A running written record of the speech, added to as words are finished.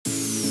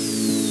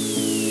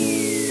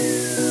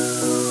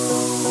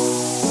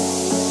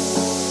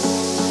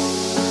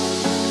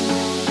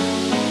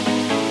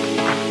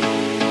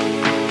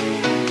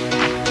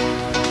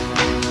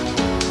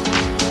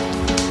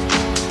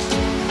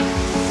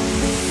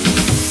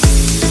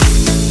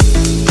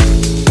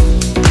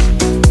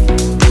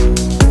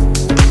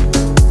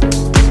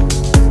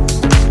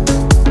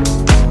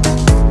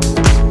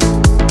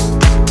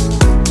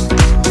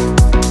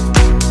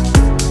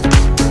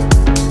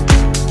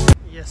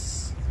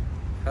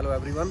Hello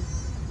everyone,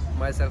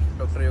 myself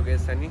Dr.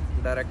 Yogesh Sani,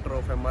 Director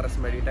of MRS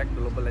Meditech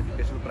Global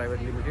Education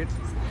Private Limited.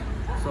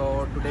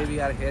 So today we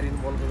are here in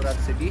Volgograd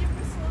city.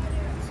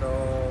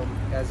 So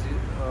as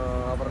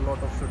our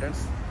lot of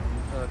students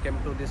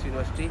came to this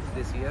university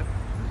this year,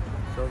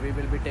 so we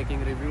will be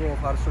taking review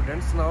of our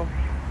students now.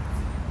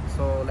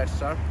 So let's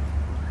start.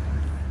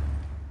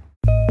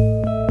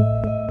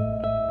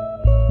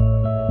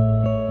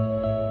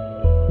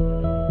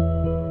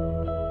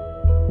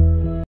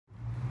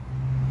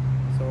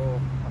 So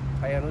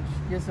hi Anuj.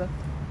 Yes, sir.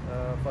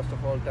 First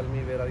of all, tell me,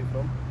 where are you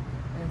from?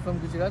 I am from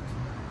Gujarat,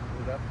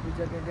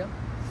 Gujarat. India.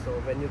 So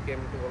when you came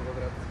to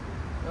Volgograd?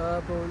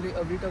 Probably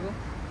a week ago.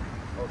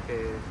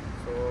 Okay,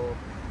 so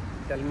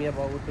tell me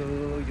about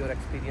your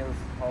experience.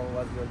 How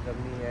was your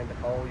journey and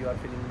how you are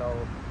feeling now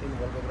in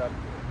Volgograd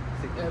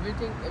city?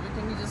 Everything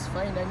is just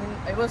fine. I mean,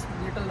 I was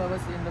little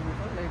nervous in the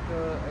before.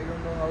 I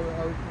don't know how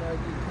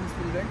the things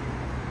will went,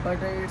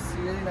 but it's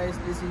really nice.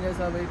 The seniors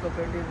are very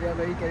cooperative. They are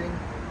very caring,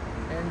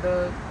 and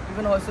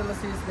even hostel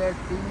says that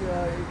the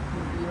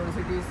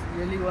university is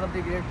really one of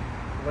the great.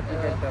 What you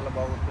can tell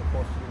about the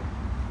hostel?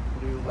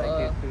 Do you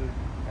like it?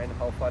 And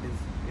how far is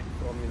it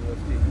from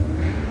university?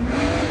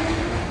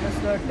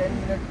 Just 10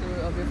 minutes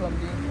away from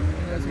the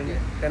university.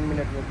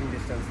 10-minute walking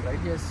distance, right?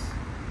 Yes.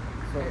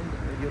 So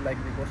you like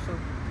the hostel?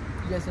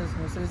 Yes,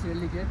 hostel is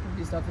really great.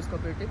 The staff is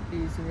cooperative.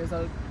 The seniors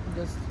are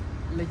just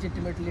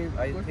legitimately good.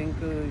 I think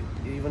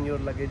even your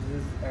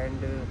luggages and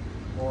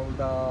all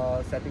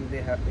the setting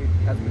they have, it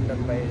has been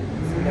done by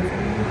seniors.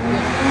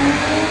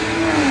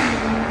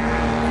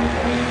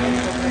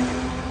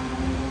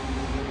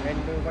 And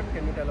what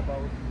can you tell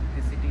about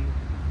the city?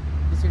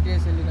 The city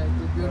is really nice.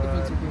 The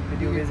beautiful city.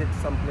 Did you visit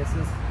some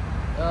places?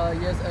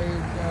 Yes, I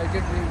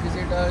did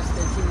visit a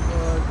statue.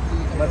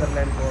 The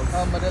Motherland Falls.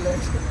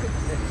 Motherland.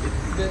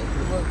 They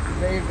were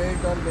very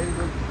tall, very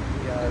good.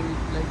 Yeah. Very,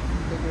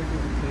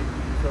 decorative.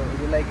 So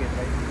you like it,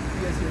 right?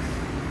 Yes.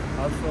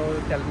 Also,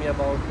 tell me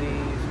about the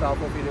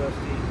staff of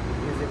university.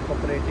 Is it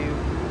cooperative?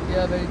 They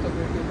are very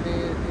cooperative.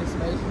 They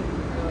smile.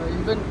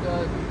 Even the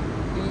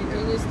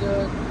thing is,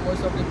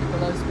 most of the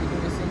people are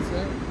speaking Asian,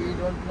 sir. We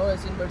don't know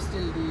Asian, but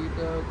still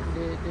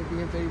they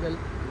behave very well.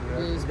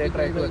 Yeah. They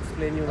try to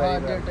explain you very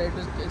well. They try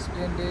to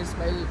explain. They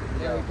smile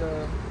well.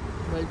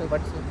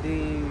 But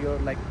your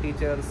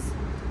teachers,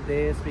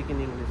 they speak in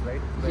English,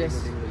 right? Very Yes.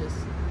 good English. Yes.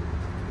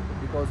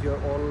 Because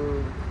you're all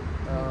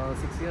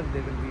 6 years,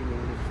 they will be in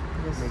English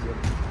medium.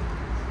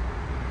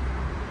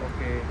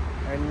 Okay.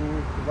 And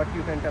what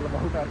you can tell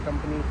about our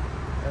company,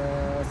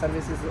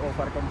 services of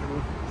our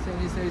company?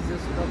 Service is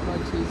just top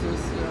notch.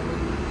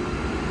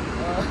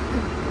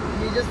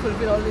 He just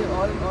fulfill all he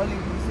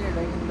said.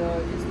 I mean,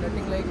 it's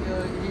nothing like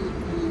he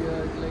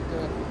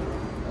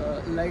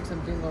lied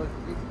something or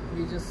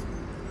he just.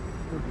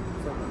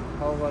 So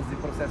how was the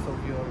process of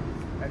your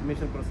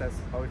admission process?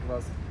 How it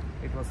was?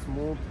 It was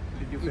smooth?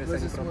 Did you face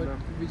any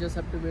problem? We just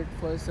have to wait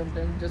for some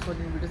time just for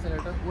the invitation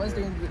letter. Once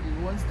we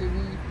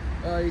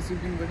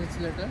received the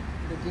invitation letter,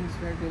 the things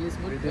went really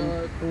smooth.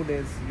 Within 2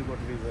 days you got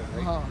visa,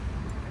 right?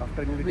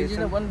 After invitation?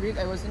 Within 1 week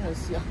I was in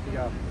Russia.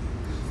 Yeah.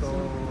 So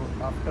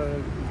after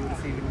you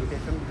receive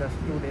invitation, just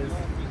 2 days,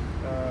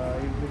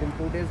 within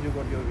 2 days you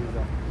got your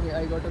visa. Yeah,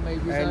 I got my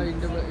visa and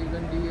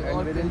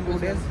within 2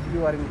 days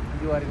you are in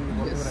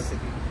Volgograd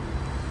city.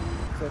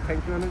 So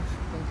thank you, Anuj.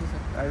 Thank you,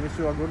 sir. I wish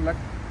you a good luck.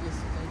 Yes,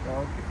 thank you.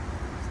 Okay.